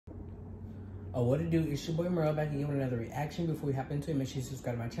Oh, what it do? It's your boy Merle back again with another reaction. Before we hop into it, make sure you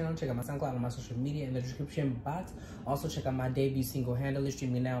subscribe to my channel. Check out my SoundCloud and my social media in the description box. Also, check out my debut single Handle It,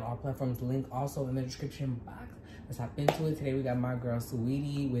 streaming now on all platforms. The link also in the description box. Let's hop into it. Today we got my girl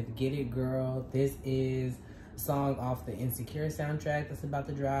Saweetie with Get It Girl. This is a song off the Insecure soundtrack that's about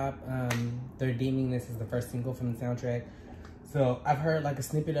to drop. They're deeming this as the first single from the soundtrack. So I've heard like a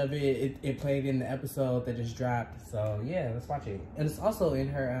snippet of it. It played in the episode that just dropped. So yeah, let's watch it. And it's also in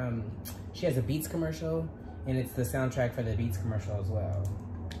her, she has a Beats commercial, and it's the soundtrack for the Beats commercial as well.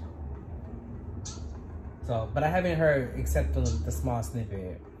 So, but I haven't heard except the small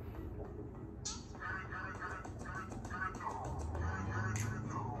snippet.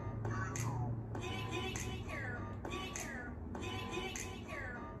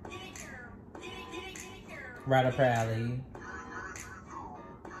 Right up her alley.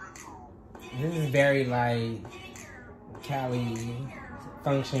 This is very like Cali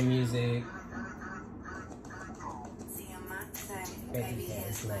function music. Baby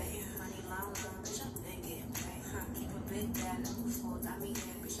dance late.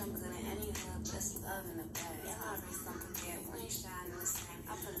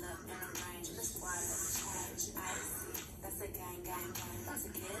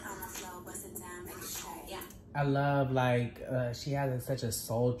 I love like she has such a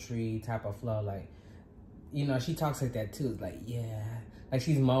sultry type of flow, like, you know, she talks like that too, like, yeah, like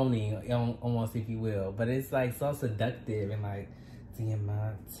she's moaning almost, if you will, but it's like so seductive and like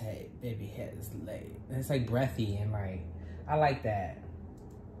Diamante, baby head is late. And it's like breathy and like I like that.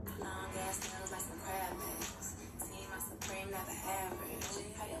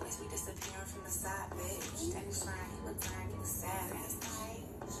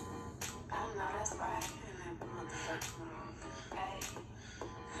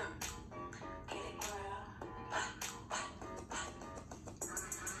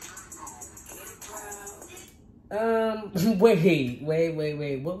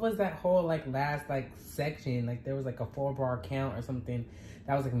 Wait. What was that whole like last like section? Like there was like a 4-bar count or something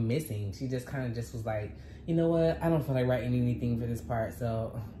that was like missing. She just kind of just was like, you know what? I don't feel like writing anything for this part.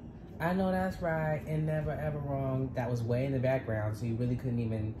 So I know that's right and never ever wrong. That was way in the background, so you really couldn't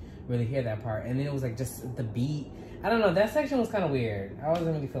even really hear that part. And then it was like just the beat. I don't know. That section was kind of weird. I wasn't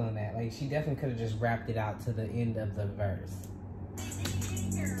really feeling that. Like she definitely could have just wrapped it out to the end of the verse,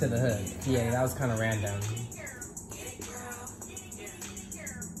 to the hook. Yeah, that was kind of random.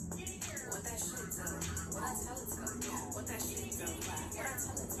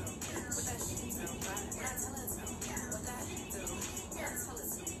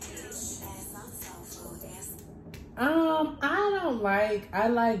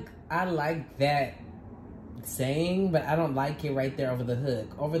 I like that saying, but I don't like it right there over the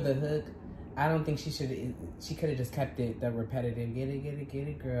hook. Over the hook, I don't think she could have just kept it the repetitive, get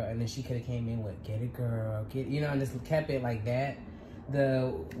it, girl. And then she could have came in with, get it, girl, you know, and just kept it like that.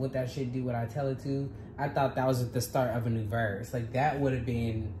 What that shit do, what I tell it to. I thought that was the start of a new verse. Like that would have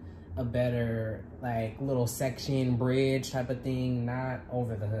been a better, like, little section, bridge type of thing, not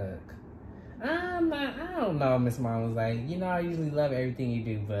over the hook. I don't know, Miss Mom was like, you know, I usually love everything you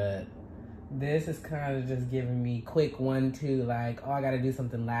do, but this is kind of just giving me quick 1-2, like, oh, I gotta do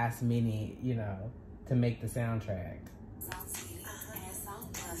something last minute, you know, to make the soundtrack.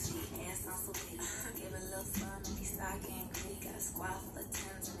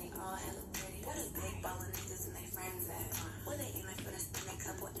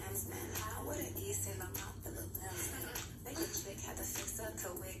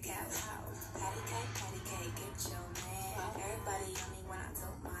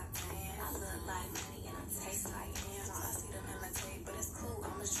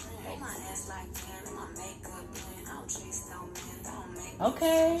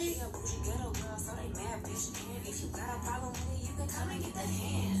 Okay.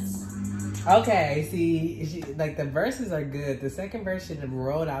 Okay, see, like the verses are good. The second verse should have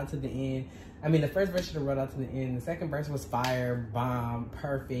rolled out to the end. I mean, the first verse should have rolled out to the end. The second verse was fire, bomb,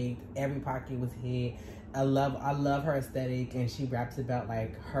 perfect. Every pocket was hit. I love her aesthetic, and she raps about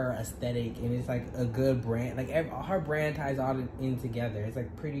like her aesthetic, and it's like a good brand. Like her brand ties all in together. It's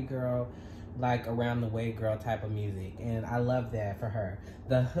like pretty girl, like around the way girl type of music, and I love that for her.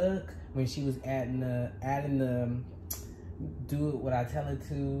 The hook, when she was adding the do it what I tell it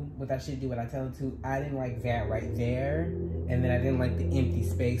to, what that shit do what I tell it to, I didn't like that right there, and then I didn't like the empty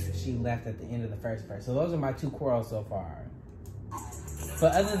space she left at the end of the first verse. So those are my two quarrels so far.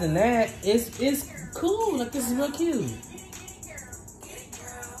 But other than that, it's cool. Like this is real cute.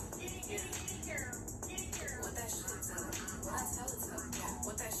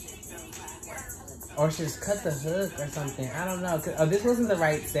 Or just cut the hook or something. I don't know. Oh, this wasn't the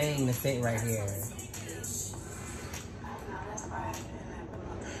right saying to say right here.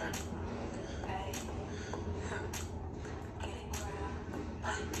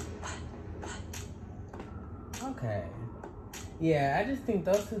 Okay. Yeah, I just think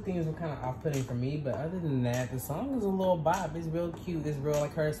those two things were kind of off-putting for me. But other than that, the song is a little bop. It's real cute. It's real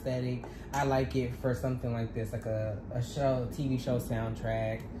like her aesthetic. I like it for something like this, like a TV show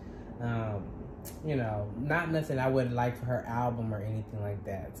soundtrack. You know, not nothing I would like for her album or anything like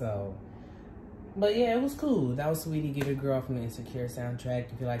that. So, but yeah, it was cool. That was Saweetie, Getitgirl from the Insecure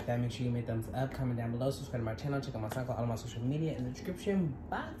soundtrack. If you like that, make sure you make thumbs up, comment down below, subscribe to my channel, check out my SoundCloud, all of my social media in the description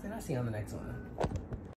box, and I'll see you on the next one.